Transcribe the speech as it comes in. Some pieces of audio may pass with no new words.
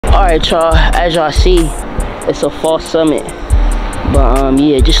Alright y'all, as y'all see, it's a fall summit. But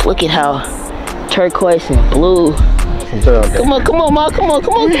yeah, just look at how turquoise and blue. Come on, Ma, come on.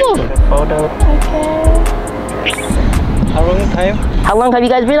 Photo. Okay. How long time? How long have you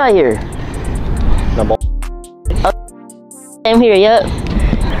guys been out here? No. Same here, yep.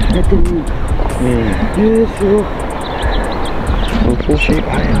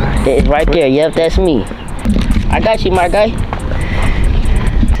 It's right there, yep, that's me. I got you, my guy.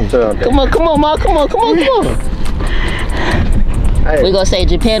 Come on, Ma, come on. Hey. We're gonna say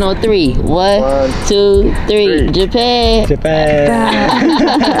Japan on 3. 1, 2, 3. Japan.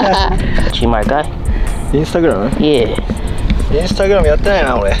 You my guy? Instagram? Yeah. Instagram やってない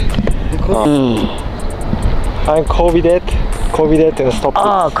な俺。I'm Kobe and stop.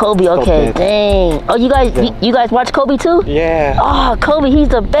 Oh, Kobe, okay, dang. Oh, you guys watch Kobe too? Yeah. Oh, Kobe, he's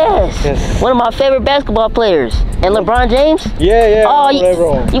the best. Yes. One of my favorite basketball players. And LeBron James? Yeah. Oh,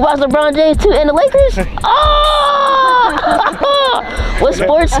 you watch LeBron James too? And the Lakers? Oh!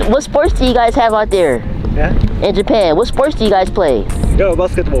 What sports do you guys have out there? Yeah. In Japan? What sports do you guys play? Yeah,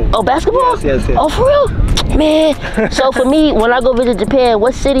 basketball. Oh, basketball? Yes. Oh, for real? Man. So for me, when I go visit Japan,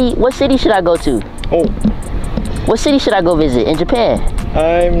 what city should I go to? Oh. What city should I go visit in Japan?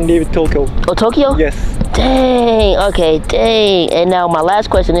 I'm live Tokyo. Oh, Tokyo? Yes. Dang, okay, dang. And now my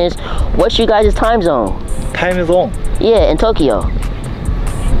last question is, what's your guys' time zone? Time zone. Yeah, in Tokyo.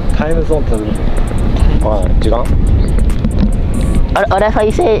 Time zone 時間? Oh, that's how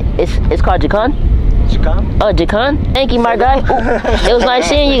you say it? It's called Jikan? Jikan? Oh, Jikan? Thank you, my guy. Ooh, it was nice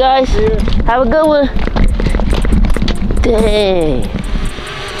seeing you guys. Have a good one. Dang.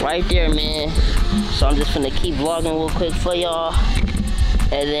 Right there, man. So I'm just gonna keep vlogging real quick for y'all.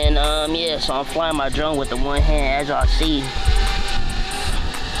 And then, yeah, so I'm flying my drone with the one hand, as y'all see.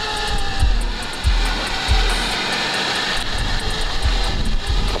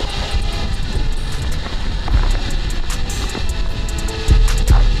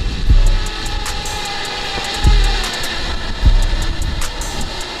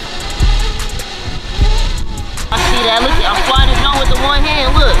 I see that, look, I'm flying the drone with the one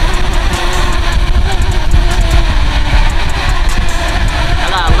hand, look.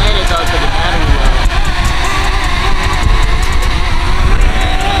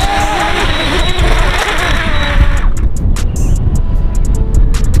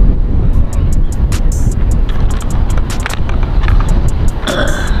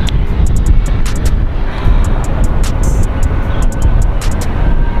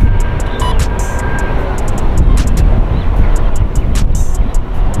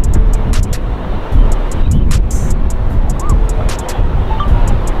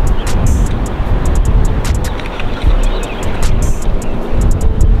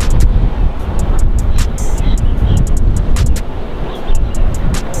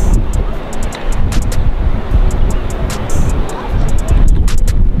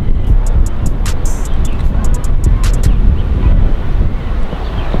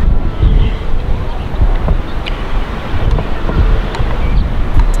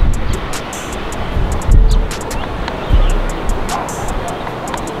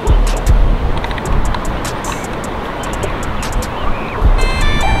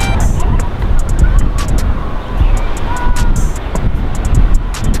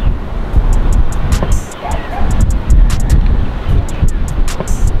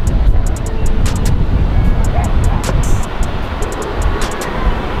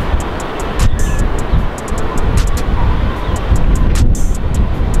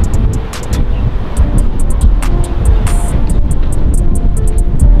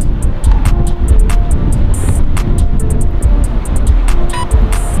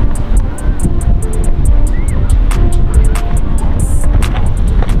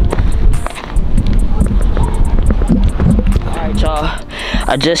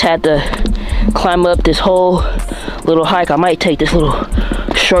 I just had to climb up this whole little hike. I might take this little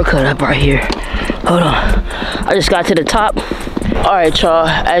shortcut up right here. Hold on. I just got to the top. Alright y'all,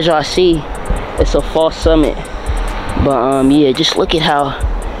 as y'all see, it's a fall summit. But yeah, just look at how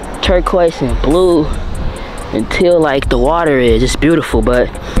turquoise and blue until like the water is. It's beautiful,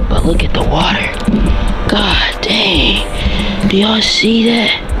 but look at the water. God dang. Do y'all see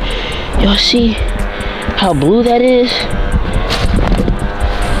that? Y'all see how blue that is?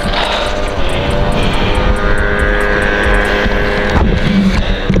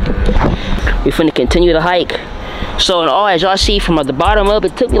 We're finna continue the hike. So in all, as y'all see from the bottom up,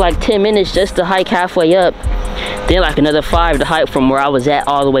 it took me like 10 minutes just to hike halfway up. Then like another 5 to hike from where I was at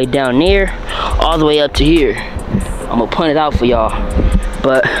all the way down there, all the way up to here. I'm gonna point it out for y'all.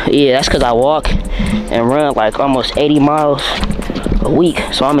 But yeah, that's cause I walk and run like almost 80 miles a week,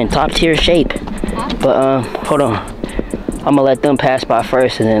 so I'm in top tier shape. But hold on, I'm gonna let them pass by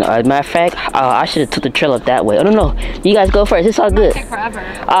first, and then matter of fact, I should have took the trail up that way. I don't know. You guys go first. It's all good. Take forever.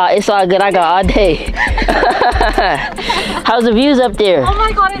 It's all good. I got all day. How's the views up there? Oh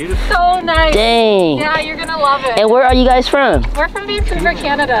my god, it's so nice. Dang. Yeah, you're gonna love it. And where are you guys from? We're from Vancouver,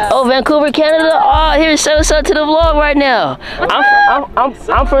 Canada. Oh, Vancouver, Canada. Oh, here's so to the vlog right now.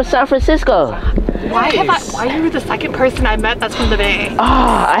 I'm from San Francisco. Why are you the second person I met that's from the Bay?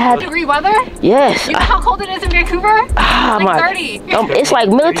 I had degree weather? Yes. You know how cold it is in Vancouver? Like 30. It's like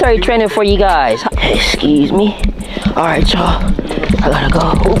military training for you guys. Excuse me. All right, y'all. I gotta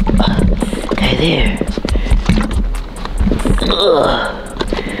go. Oop. Okay, there.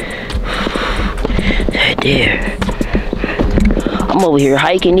 Okay, there. I'm over here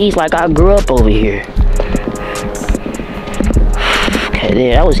hiking these like I grew up over here. Okay,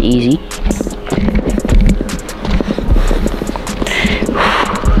 there. That was easy.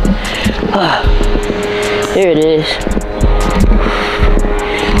 Here it is.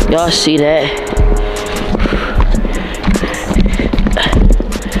 Y'all see that?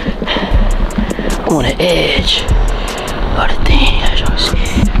 I'm on the edge of the thing, as y'all see.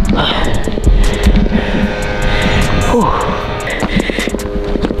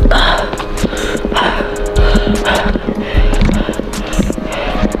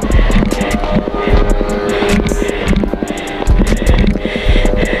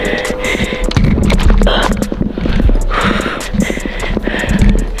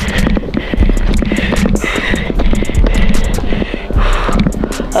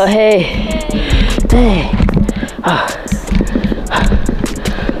 Oh, hey. Dang.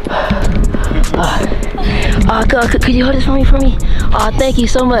 Could you hold this for me? Oh, thank you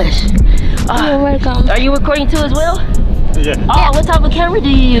so much. You're welcome. Are you recording too as well? Yeah. Oh, what type of camera do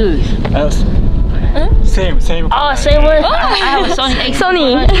you use? Same. Oh, same one? I have a Sony A.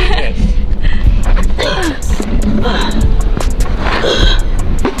 Sony.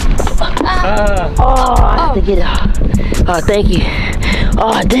 Oh, I have to get it. Oh, thank you.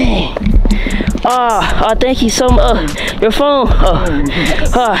 Oh, dang. Oh, thank you so much. Your phone.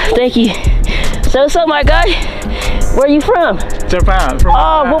 Thank you. So what's up, my guy? Where are you from? Japan.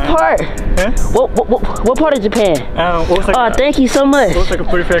 What part? Eh? What part of Japan? Osaka. Oh, thank you so much. Osaka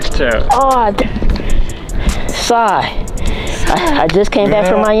Prefecture. Oh, sigh. I just came back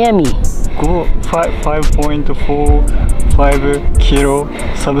from Miami. 5.45 kilo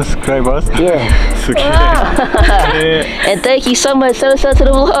subscribers. Yeah. And thank you so much. Send us out to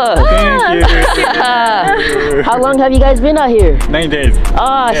the vlog. Thank you. How long have you guys been out here? 9 days.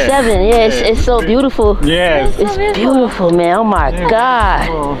 Oh, Yes. 7. Yeah, it's so beautiful. Yes. It's beautiful, man. Oh my God.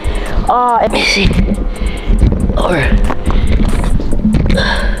 Oh, let me see. Okay,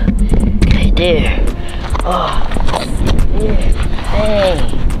 there. Oh, yeah. Dang.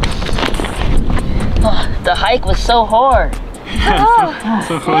 Oh, the hike was so hard. So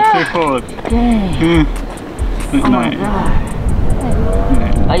hot. Dang. Oh my God.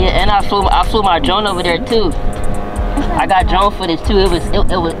 Oh yeah, and I flew my drone over there too. I got drone footage too. It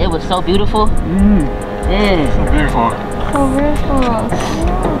was so beautiful. Yeah. So beautiful. So beautiful.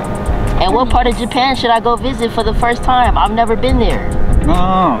 And what part of Japan should I go visit for the first time? I've never been there.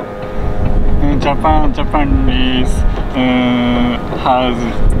 No. Japan is has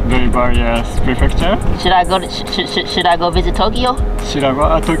very various prefecture. Should I go to should I go visit Tokyo?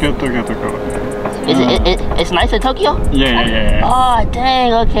 Tokyo. Is it's nice in Tokyo? Yeah. Oh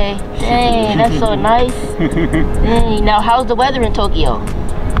dang, okay. Dang, that's so nice. Dang, now how's the weather in Tokyo?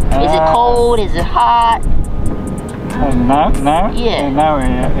 Is it cold? Is it hot? Now? Yeah. Now in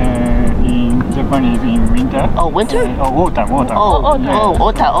Japan is in winter. Oh, winter? Autumn.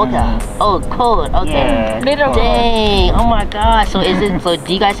 Ota. Oh, cold. Okay. Yeah, cold. Dang. Oh my God. So so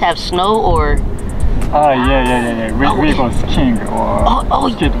do you guys have snow or? Yeah. We go skiing or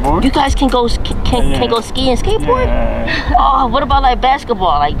skateboard. You guys can go go ski and skateboard? Yeah. Oh, what about like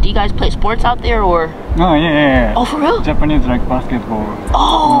basketball? Like, do you guys play sports out there or? Oh yeah. Oh, for real? Japanese like basketball.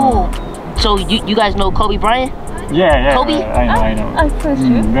 Oh. So you guys know Kobe Bryant? Yeah. Kobe? I know. That's so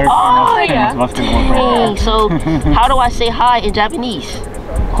true. Very famous basketball player. Dang. So how do I say hi in Japanese?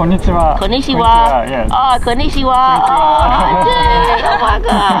 Konnichiwa. Konnichiwa. Yes. Oh, konnichiwa. Oh, dang. Oh my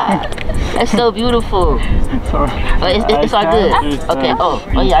God. That's so beautiful. So, But it's all good. Okay. Oh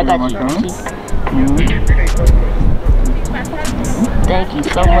yeah, I got you. See? Thank you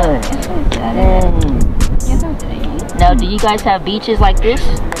so much. Dang. Now, do you guys have beaches like this?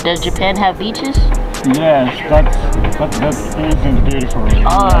 Does Japan have beaches? Yes, that isn't beautiful.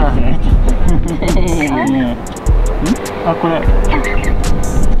 Ah. Yeah. これ。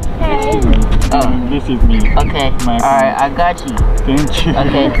This is me. Okay. My Alright, I got you. Thank you.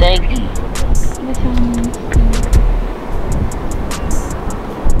 Okay, thank you.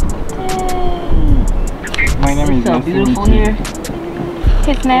 My name is So beautiful Yasumichi. here.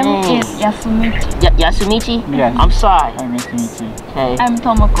 His name is Yasumichi. Yasumichi? Yes. I'm sorry. I'm Yasumichi. Okay. I'm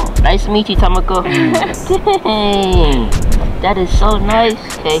Tomoko. Nice to meet you, Tomoko. Dang. That is so nice.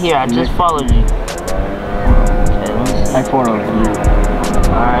 Okay, here, I just followed you. Okay, let me see. I follow you.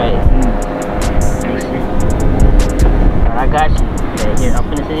 Alright. I got you. Okay, here, I'm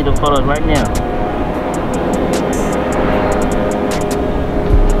gonna send you the photos right now.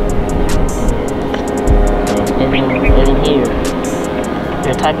 And in here.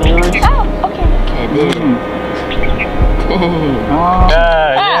 You're typing yours? Oh, okay. Okay, there.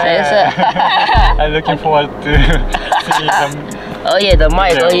 I'm looking forward to see them. Oh yeah, the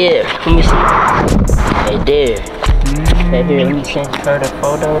mic. Oh yeah. Let me see. Right there. Right here. Let me send her the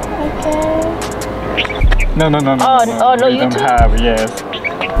photo. No. Oh, no, we you don't too? have, yes.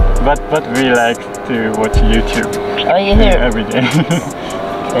 But we like to watch YouTube Oh yeah, here. every day.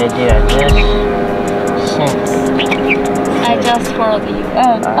 Right there. I just sent. I just followed you.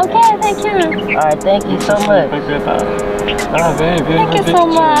 Oh, okay, thank you. Alright, thank you so much. Very Thank you so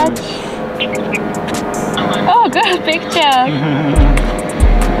much. Oh, good picture.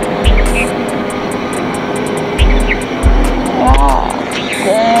 Wow.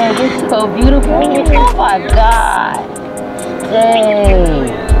 Dang, it's so beautiful. Oh my god. Dang.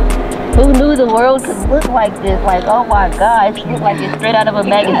 Who knew the world could look like this? Like, oh my god, it looks like it's straight out of a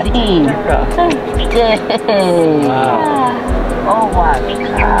magazine. Dang. Wow. Oh my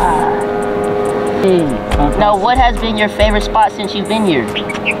god. Dang. Now, what has been your favorite spot since you've been here?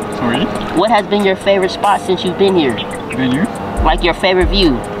 Sorry? What has been your favorite spot since you've been here? Venue? Like your favorite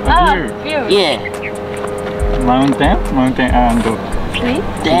view? View. Yeah. Mountain and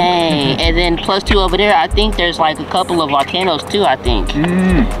Dang. And then plus 2 over there, I think there's like a couple of volcanoes too, I think.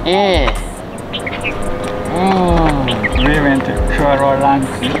 Yeah. We went to Kuala lunch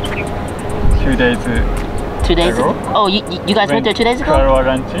 2 days 2 days ago. ago? Oh, you guys went there 2 days ago? Kuala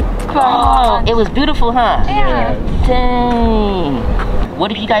lunch. Oh, it was beautiful, huh? Yeah. Dang. What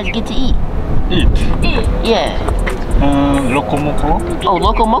did you guys get to eat? Yeah. Lokomoko? Oh,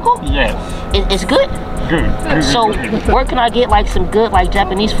 Loco Moco? Yes. It's good? Good. So, where can I get like some good like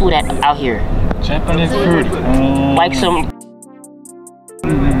Japanese food out here? Japanese food. Like some,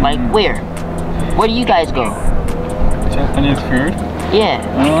 like where? Where do you guys go? Japanese food? Yeah.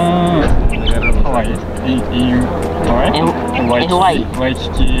 Hawaii. In Hawaii? In Hawaii.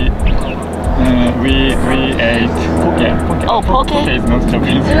 Waikiki. We ate poke. Oh, poke? Poke is not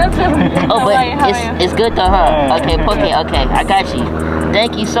Japanese. Oh, but it's good though, huh? Okay, poke. Okay, I got you.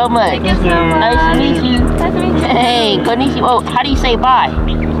 Thank you so much. Thank you so much. Nice to meet you. Nice to meet you. Hey, konnichiwa. Oh, how do you say bye?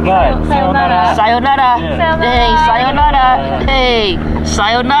 Bye. Sayonara. Sayonara. Yeah. Hey, sayonara. Hey,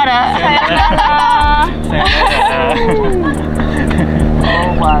 sayonara.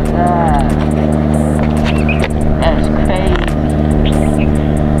 Oh my god. That's crazy.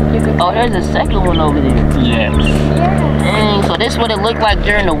 Oh, there's a second one over there. Yes. Dang, so this is what it looked like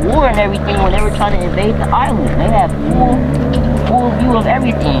during the war and everything when they were trying to invade the island. They had full view of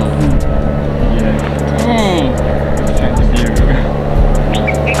everything. Yes. Dang. Thank you.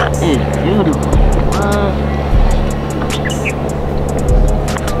 It's beautiful.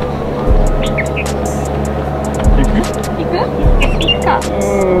行く？行く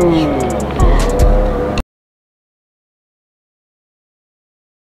か。